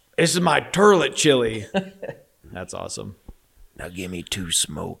 this is my turlet chili. That's awesome. Now give me 2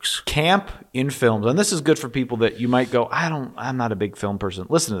 smokes. Camp in films, and this is good for people that you might go, I'm not a big film person.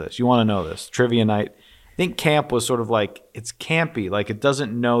 Listen to this. You want to know this. Trivia night. I think camp was sort of like, it's campy. Like, it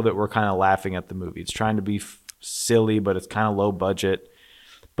doesn't know that we're kind of laughing at the movie. It's trying to be silly, but it's kind of low budget.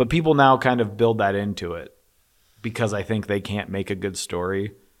 But people now kind of build that into it because I think they can't make a good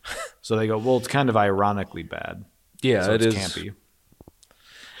story. So they go, well, it's kind of ironically bad. Yeah, So it it's is. campy.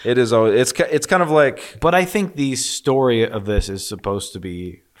 It is always, it's kind of like But I think the story of this is supposed to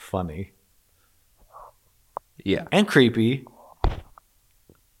be funny yeah. and creepy.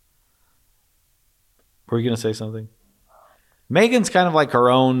 Were you going to say something? Megan's kind of like her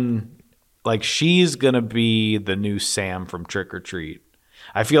own, like she's going to be the new Sam from Trick or Treat.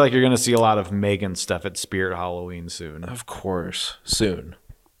 I feel like you're going to see a lot of Megan stuff at Spirit Halloween soon. Of course, soon.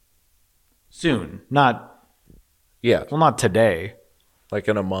 Soon. Not today. Like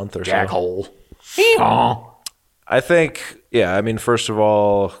in a month or so. Jackhole. Hee-haw. I think, yeah, I mean, first of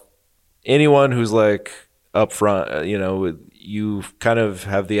all, anyone who's like up front, you kind of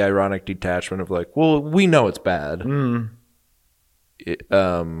have the ironic detachment of like, well, we know it's bad.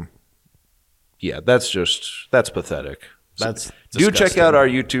 Yeah, that's pathetic. That's Do check disgusting. out our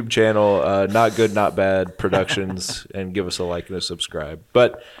YouTube channel, Not Good, Not Bad Productions, and give us a like and a subscribe.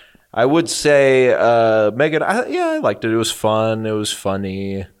 But I would say, Megan, I liked it. It was fun. It was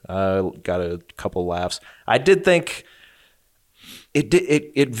funny. Got a couple laughs. I did think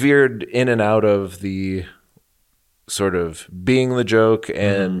it veered in and out of the sort of being the joke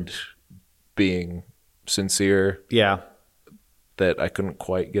and being sincere. Yeah. That I couldn't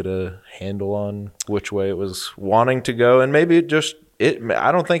quite get a handle on which way it was wanting to go, and maybe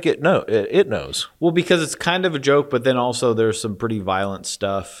I don't think it knows. Well, because it's kind of a joke, but then also there's some pretty violent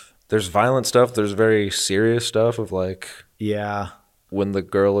stuff. There's violent stuff. There's very serious stuff of like Yeah. when the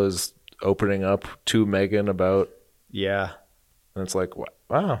girl is opening up to Megan about, Yeah. and it's like,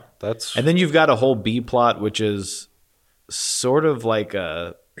 wow, that's And then you've got a whole B plot, which is sort of like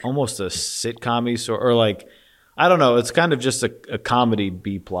almost a sitcom-y or like, I don't know. It's kind of just a comedy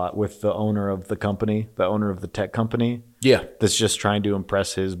B plot with the owner of the company, the owner of the tech company, Yeah. that's just trying to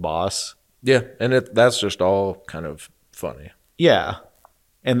impress his boss. Yeah. And that's just all kind of funny. Yeah.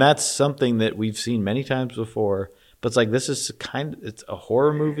 And that's something that we've seen many times before. But it's like, it's a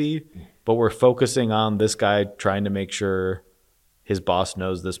horror movie, but we're focusing on this guy trying to make sure his boss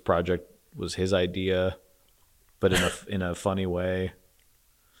knows this project was his idea, but in a funny way.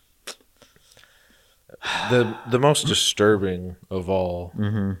 The most disturbing of all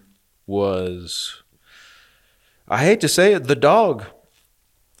was, I hate to say it, the dog.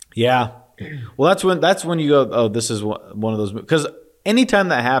 Yeah. Well, that's when you go, oh, this is one of those, because anytime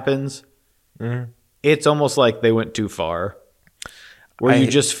that happens, it's almost like they went too far, where you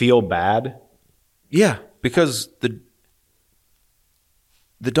just feel bad. Yeah, because the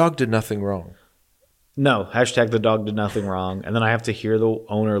dog did nothing wrong. No, hashtag the dog did nothing wrong. And then I have to hear the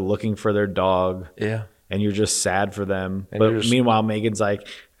owner looking for their dog. Yeah. And you're just sad for them. And But you're just- meanwhile, Megan's like,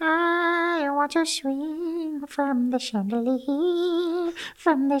 I want to swing from the chandelier,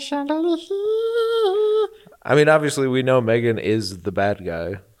 from the chandelier. I mean, obviously, we know Megan is the bad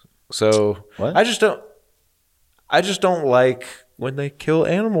guy. So What? I just don't like when they kill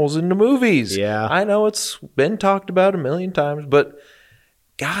animals in the movies. Yeah. I know it's been talked about a million times, but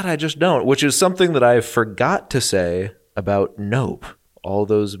God, I just don't. Which is something that I forgot to say about Nope all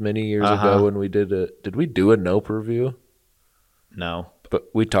those many years ago when we did we do a Nope review? no. But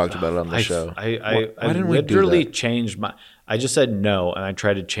we talked about it on the show. I didn't we do literally that? changed I just said no, and I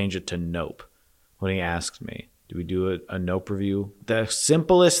tried to change it to nope when he asked me, do we do a nope review? The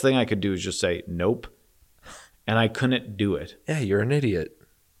simplest thing I could do is just say nope, and I couldn't do it. Yeah, you're an idiot.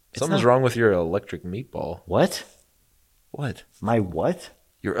 Something's not- wrong with your electric meatball. What? What? My what?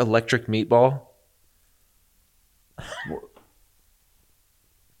 Your electric meatball?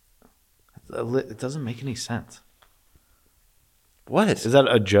 It doesn't make any sense. What? Is that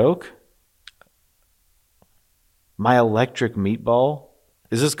a joke? My electric meatball?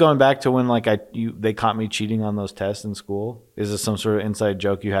 Is this going back to when they caught me cheating on those tests in school? Is this some sort of inside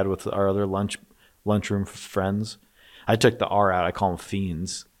joke you had with our other lunchroom friends? I took the R out. I call them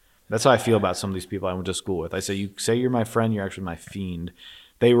fiends. That's how I feel about some of these people I went to school with. I say, you say you're my friend, you're actually my fiend.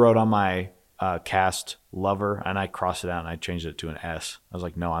 They wrote on my cast lover, and I crossed it out and I changed it to an S. I was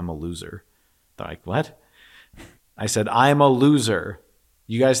like, no, I'm a loser. They're like, what? I said, I'm a loser.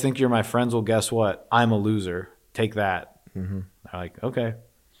 You guys think you're my friends? Well, guess what? I'm a loser. Take that. They're like, okay.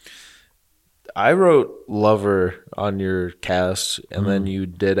 I wrote lover on your cast, and then you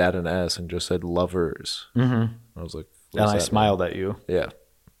did add an S and just said lovers. Mm-hmm. I was like, And I smiled at you. Yeah.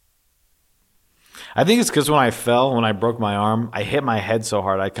 I think it's because when I broke my arm, I hit my head so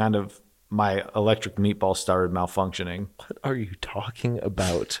hard, my electric meatball started malfunctioning. What are you talking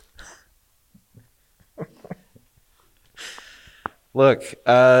about? Look,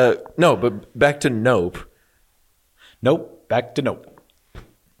 no, but back to Nope. Nope. Back to nope.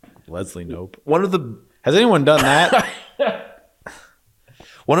 Leslie Nope. One of the Has anyone done that?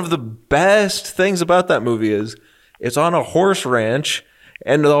 best things about that movie is it's on a horse ranch,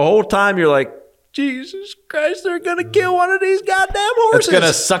 and the whole time you're like, Jesus Christ, they're gonna kill one of these goddamn horses. It's going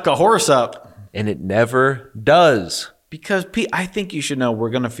to suck a horse up. And it never does. Because I think you should know we're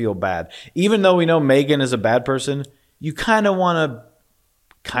going to feel bad. Even though we know Megan is a bad person, you kind of want to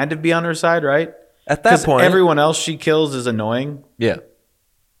kind of be on her side, right? At that point, everyone else she kills is annoying. yeah.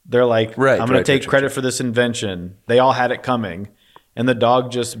 They're like, Right, I'm going right, to take right, credit for this invention. They all had it coming. And the dog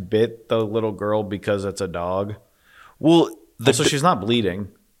just bit the little girl because it's a dog. Well, Also, she's not bleeding.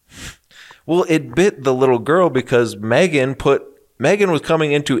 Well, it bit the little girl because Megan was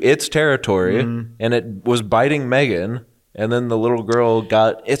coming into its territory, and it was biting Megan, and then the little girl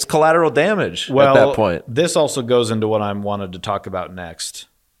got its collateral damage at that point. This also goes into what I wanted to talk about next.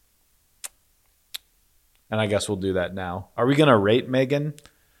 And I guess we'll do that now. Are we going to rate Megan?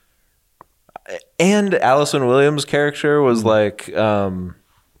 And Allison Williams' character was like,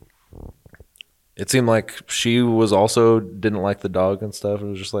 it seemed like she was also didn't like the dog and stuff. It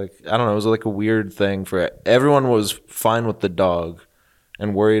was just like, I don't know, it was like a weird thing for everyone was fine with the dog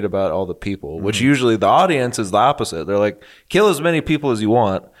and worried about all the people, which usually the audience is the opposite. They're like, kill as many people as you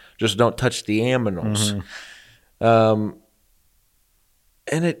want, just don't touch the animals.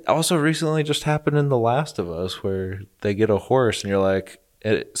 And it also recently just happened in The Last of Us where they get a horse and you're like,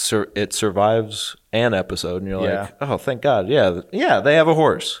 it survives an episode and you're like, oh, thank God. Yeah, they have a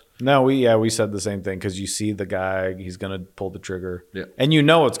horse. No, we said the same thing because you see the guy, he's going to pull the trigger. Yeah. And you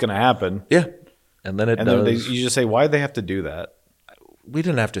know it's going to happen. Yeah. And then it And then does. you just say, why'd they have to do that? We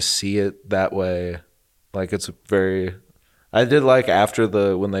didn't have to see it that way. Like, it's very I did like after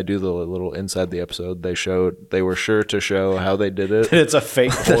when they do the little inside the episode, they were sure to show how they did it. It's a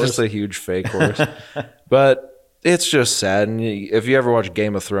fake It's horse. just a huge fake horse. But it's just sad. And if you ever watch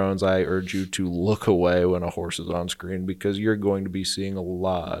Game of Thrones, I urge you to look away when a horse is on screen because you're going to be seeing a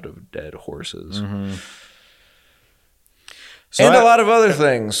lot of dead horses. Mm-hmm. So And a lot of other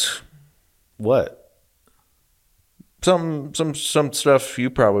things. What? Some stuff you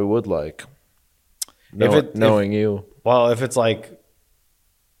probably would like. Knowing you. Well, if it's like,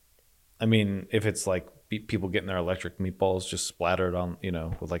 I mean, if it's like people getting their electric meatballs just splattered on,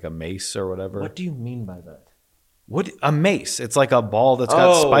 with like a mace or whatever. What do you mean by that? What a mace? It's like a ball that's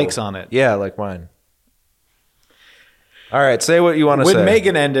got spikes on it. Yeah, like mine. All right, say what you want to say. When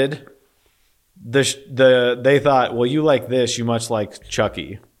Megan ended, they thought, well, you like this, you must like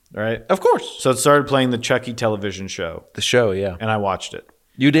Chucky, right? Of course. So it started playing the Chucky television show, The show, yeah. and I watched it.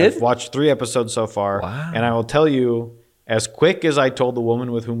 You did? I've watched 3 episodes so far. Wow. And I will tell you, as quick as I told the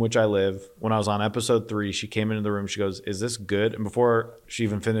woman with which I live, when I was on episode 3, she came into the room. She goes, "Is this good?" And before she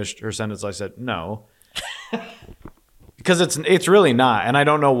even finished her sentence, I said, "No." Because it's really not. And I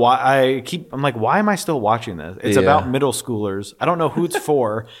don't know why. I'm like, why am I still watching this? It's about middle schoolers. I don't know who it's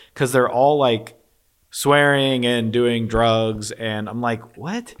for because they're all like swearing and doing drugs. And I'm like,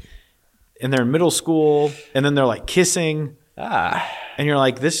 what? And they're in middle school. And then they're like kissing. And you're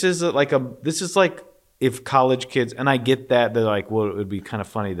like, this is like if college kids, and I get that they're like, well, it would be kind of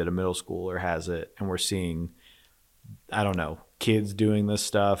funny that a middle schooler has it, and we're seeing, I don't know, kids doing this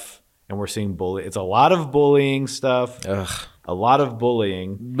stuff, and we're seeing bullying. It's a lot of bullying stuff, a lot of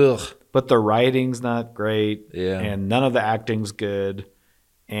bullying, but the writing's not great, and none of the acting's good,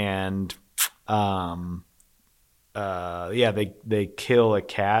 and they kill a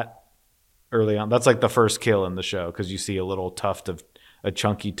cat early on. That's like the first kill in the show because you see a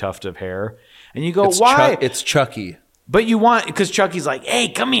chunky tuft of hair, and you go, why? It's Chucky. But you want, because Chucky's like, hey,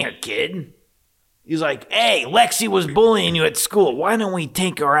 come here, kid. He's like, hey, Lexi was bullying you at school. Why don't we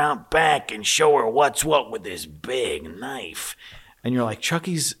take her out back and show her what's what with this big knife? And you're like,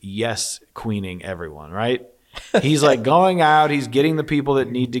 Chucky's queening everyone, right? He's like going out. He's getting the people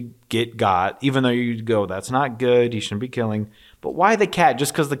that need to get got, even though you go, that's not good. He shouldn't be killing. But why the cat?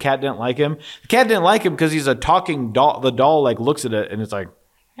 Just because the cat didn't like him? The cat didn't like him because he's a talking doll. The doll like looks at it and it's like,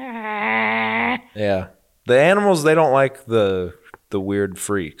 yeah. The animals, they don't like the weird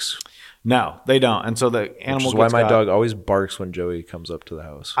freaks. no, they don't. And so the animal. Which is why gets my got. dog always barks when Joey comes up to the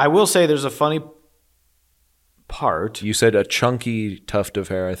house. I will say there's a funny part. You said a chunky tuft of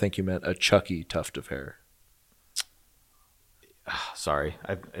hair. I think you meant a Chucky tuft of hair. Sorry,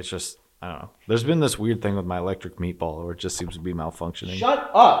 it's just, I don't know. There's been this weird thing with my electric meatball where it just seems to be malfunctioning. Shut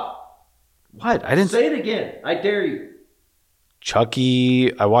up. What? I didn't Say it again. I dare you.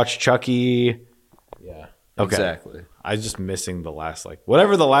 Chucky. I watched Chucky. Yeah. Okay. Exactly. I was just missing the last,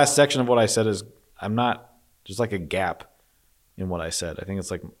 whatever the last section of what I said is. I'm not, just like a gap in what I said. I think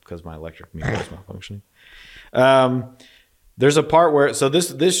it's like because my electric meatball is malfunctioning. There's a part where, so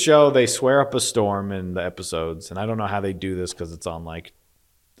this show, they swear up a storm in the episodes, and I don't know how they do this because it's on like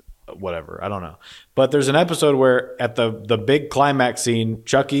whatever, I don't know. But there's an episode where at the big climax scene,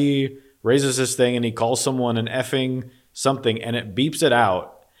 Chucky raises his thing and he calls someone an effing something, and it beeps it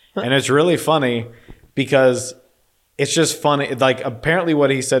out, and it's really funny because it's just funny. Like apparently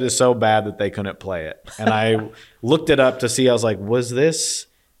what he said is so bad that they couldn't play it, and I looked it up to see. I was like, was this?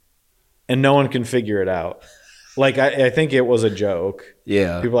 And no one can figure it out. Like, I think it was a joke.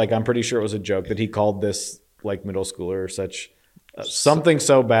 Yeah. People are like, I'm pretty sure it was a joke that he called this, like, middle schooler or such, something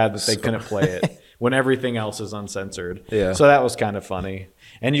so bad that they couldn't play it when everything else is uncensored. Yeah. So that was kind of funny.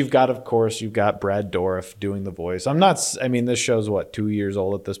 And you've got Brad Dourif doing the voice. This show's, 2 years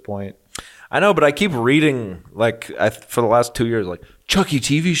old at this point? I know, but I keep reading, for the last 2 years, like, Chucky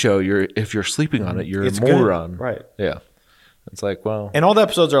TV show, if you're sleeping on it, you're a moron. Good. Right. Yeah. It's like, well. And all the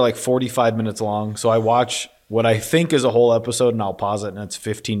episodes are like 45 minutes long. So I watch what I think is a whole episode and I'll pause it and it's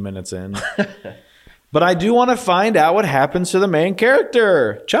 15 minutes in. But I do want to find out what happens to the main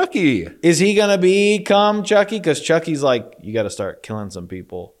character. Chucky. Is he going to become Chucky? Because Chucky's like, you got to start killing some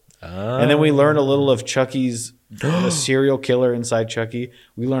people. And then we learn a little of Chucky's, the serial killer inside Chucky.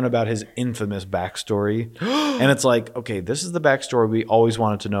 We learn about his infamous backstory. And it's like, okay, this is the backstory we always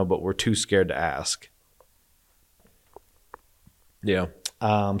wanted to know, but we're too scared to ask. Yeah.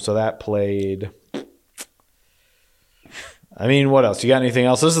 So that played. I mean, what else? You got anything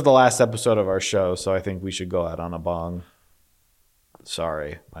else? This is the last episode of our show, so I think we should go out on a bong.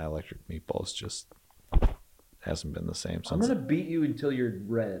 Sorry, my electric meatballs just hasn't been the same since. to beat you until you're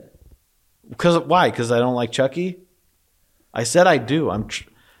red. Why? Because I don't like Chucky? I said I do.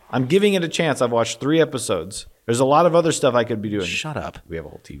 I'm giving it a chance. I've watched 3 episodes. There's a lot of other stuff I could be doing. Shut up. We have a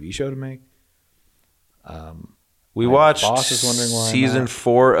whole TV show to make. We My watched boss is wondering where I'm season at.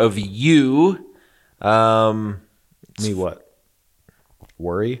 4 of You. Me what?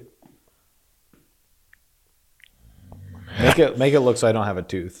 Worry? Make it look so I don't have a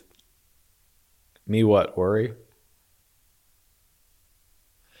tooth. Me what? Worry?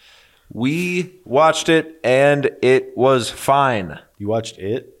 We watched it and it was fine. You watched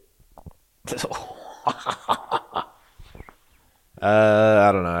it?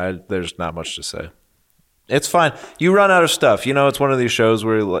 I don't know. There's not much to say. It's fine. You run out of stuff. You know, it's one of these shows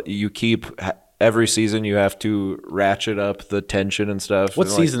where you keep every season you have to ratchet up the tension and stuff. What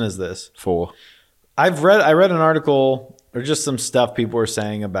And, season is this? 4. I read an article or just some stuff people were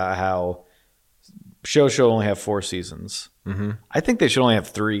saying about how shows should only have 4 seasons. Mm-hmm. I think they should only have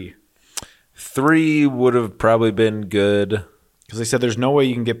 3. 3 would have probably been good. Because they said there's no way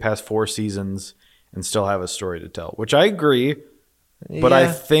you can get past 4 seasons and still have a story to tell, which I agree. But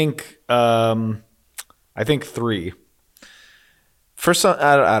I think 3. For some,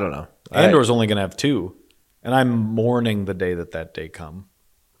 I don't know. Andor's only going to have 2, and I'm mourning the day that day come.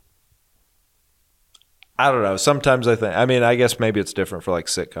 I don't know. Sometimes I guess maybe it's different for like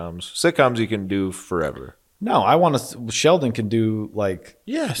sitcoms. Sitcoms you can do forever. No, I want to. Sheldon can do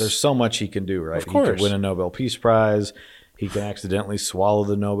Yes. There's so much he can do, right? Of course. He can win a Nobel Peace Prize. He can accidentally swallow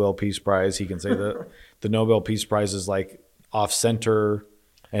the Nobel Peace Prize. He can say that the Nobel Peace Prize is like off center,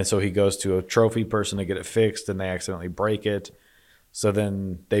 and so he goes to a trophy person to get it fixed, and they accidentally break it. So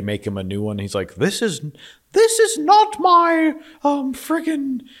then they make him a new one. He's like, "This is not my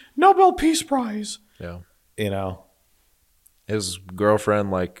friggin' Nobel Peace Prize." Yeah. You know, His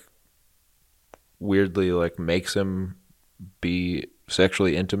girlfriend weirdly makes him be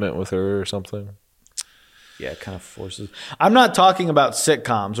sexually intimate with her or something. yeah, it kind of forces. I'm not talking about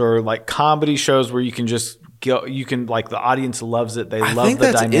sitcoms or comedy shows where you can just go. You can the audience loves it. They love think the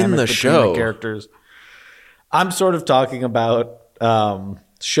that's dynamic in the between show. the characters. I'm sort of talking about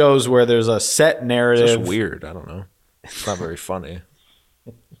shows where there's a set It's narrative. just weird. I don't know. It's not very funny.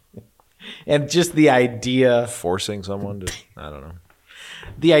 And just the idea. Forcing someone to, I don't know.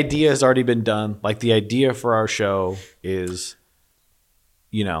 The idea has already been done. The idea for our show is,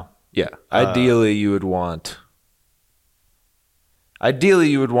 Yeah. Ideally, you would want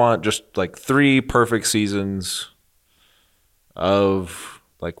just 3 perfect seasons of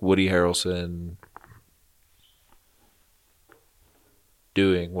Woody Harrelson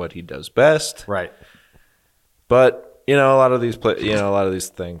doing what he does best. right. But a lot of these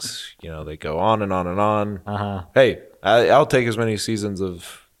things, they go on and on and on. Uh-huh. Hey, I'll take as many seasons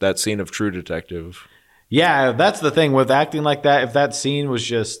of that scene of True Detective. Yeah, that's the thing with acting like that. If that scene was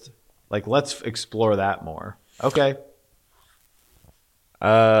just let's explore that more. Okay.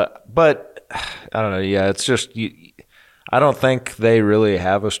 But I don't know. Yeah, it's just I don't think they really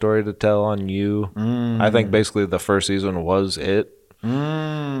have a story to tell on You. I think basically the first season was it,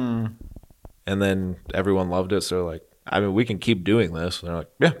 and then everyone loved it. So we can keep doing this. And they're like,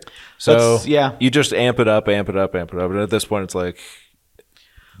 yeah. So you just amp it up, and at this point, it's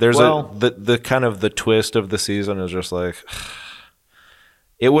there's the kind of the twist of the season is just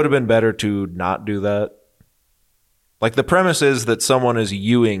it would have been better to not do that. The premise is that someone is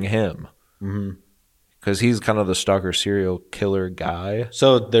youing him because he's kind of the stalker serial killer guy.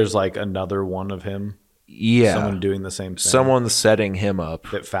 So there's another one of him. Yeah, Someone doing the same thing. someone's setting him up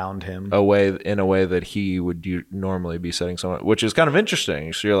that found him. in a way that he would normally be setting someone, which is kind of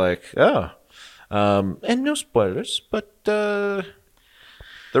interesting. So you're like, oh, and no spoilers, but the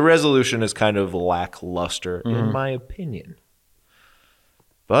resolution is kind of lackluster in my opinion.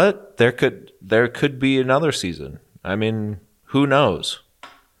 But there could be another season. I mean, who knows?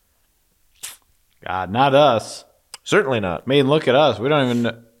 God, not us. Certainly not. I mean, look at us. We don't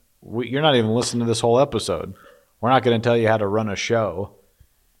even. You're not even listening to this whole episode. We're not going to tell you how to run a show.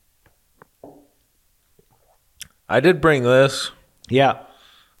 I did bring this Yeah,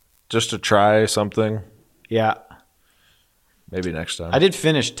 just to try something. yeah. Maybe next time. I did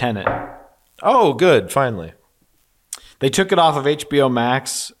finish Tenet. Oh, good. Finally. They took it off of HBO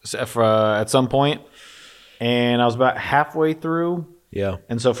Max at some point, and I was about halfway through. Yeah.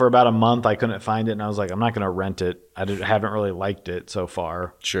 And so for about a month, I couldn't find it, and I was like, I'm not going to rent it. Haven't really liked it so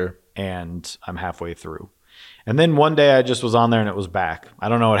far, Sure. and I'm halfway through. And then one day I just was on there, and it was back. I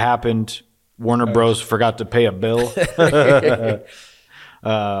don't know what happened. Warner Bros. Forgot to pay a bill. So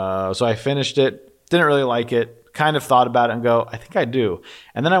I finished it. Didn't really like it. Kind of thought about it and go, I think I do.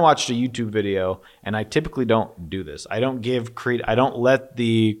 And then I watched a YouTube video, and I typically don't do this. I don't give Creed. I don't let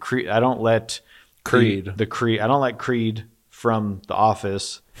Creed from The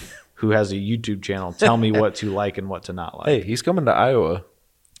Office, who has a YouTube channel tell me what to like and what to not like. Hey, he's coming to Iowa.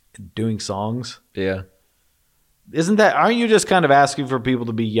 Doing songs. Yeah. Aren't you just kind of asking for people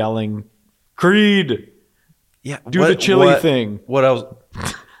to be yelling, Creed, Yeah. do the chili thing? What else?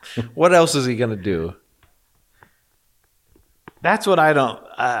 What else is he gonna do? That's what I don't.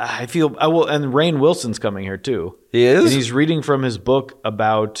 I feel. And Rainn Wilson's coming here too. He is? And he's reading from his book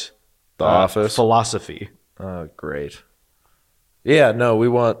about The Office? philosophy. Oh, great. Yeah, no, we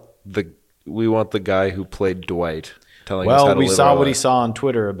want the guy who played Dwight telling us how Well, to we live saw our what he life. saw on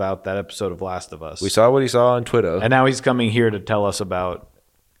Twitter about that episode of Last of Us. We saw what he saw on Twitter. And now he's coming here to tell us about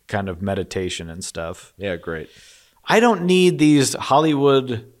kind of meditation and stuff. Yeah, great. I don't need these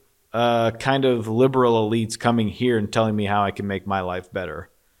Hollywood kind of liberal elites coming here and telling me how I can make my life better.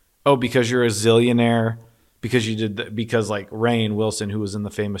 Oh, because you're a zillionaire? Because you did because like Rainn Wilson, who was in the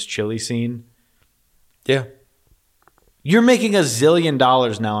famous chili scene. Yeah. You're making $1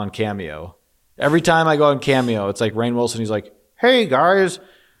 zillion now on Cameo. Every time I go on Cameo, it's like Rainn Wilson. He's like, hey, guys,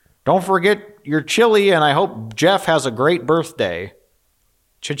 don't forget your chili, and I hope Jeff has a great birthday.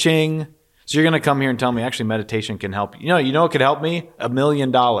 Cha-ching. So you're going to come here and tell me actually meditation can help. You know what could help me? $1 million.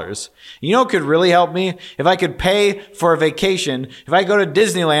 You know what could really help me? If I could pay for a vacation, if I go to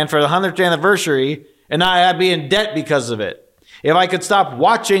Disneyland for the 100th anniversary and not I'd be in debt because of it. If I could stop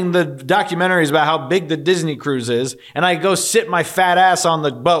watching the documentaries about how big the Disney cruise is and I go sit my fat ass on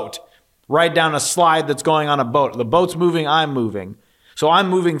the boat, ride down a slide that's going on a boat. The boat's moving, I'm moving. So I'm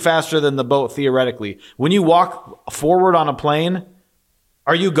moving faster than the boat theoretically. When you walk forward on a plane,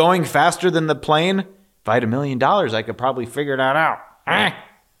 are you going faster than the plane? If I had $1 million, I could probably figure that out.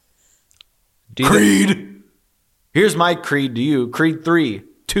 Creed. Here's my creed to you. Creed 3.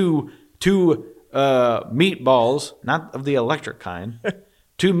 Two meatballs, not of the electric kind.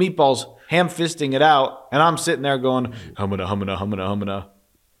 2 meatballs, ham-fisting it out, and I'm sitting there going, humana, humana, humana, humana.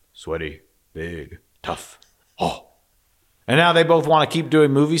 Sweaty, big, tough. Oh. And now they both want to keep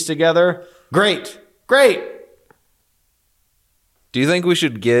doing movies together. Great. Do you think we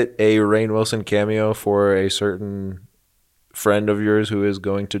should get a Rainn Wilson cameo for a certain friend of yours who is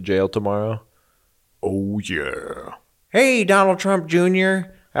going to jail tomorrow? Oh, yeah. Hey, Donald Trump Jr.,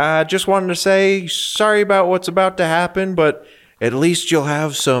 just wanted to say sorry about what's about to happen, but at least you'll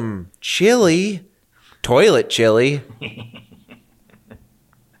have some chili. Toilet chili.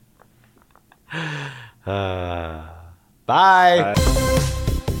 Bye.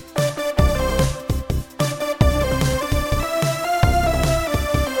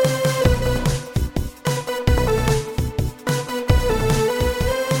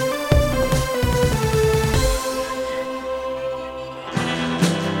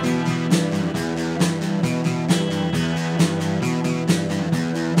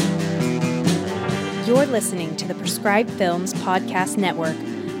 You're listening to the Prescribed Films Podcast Network,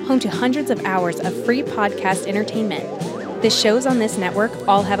 home to hundreds of hours of free podcast entertainment. The shows on this network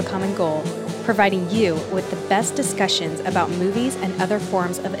all have a common goal, providing you with the best discussions about movies and other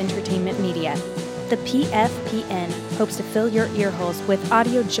forms of entertainment media. The PFPN hopes to fill your earholes with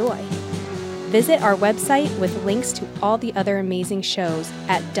audio joy. Visit our website with links to all the other amazing shows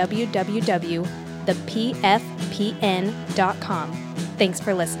at www.thepfpn.com. Thanks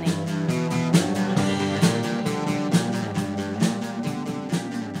for listening.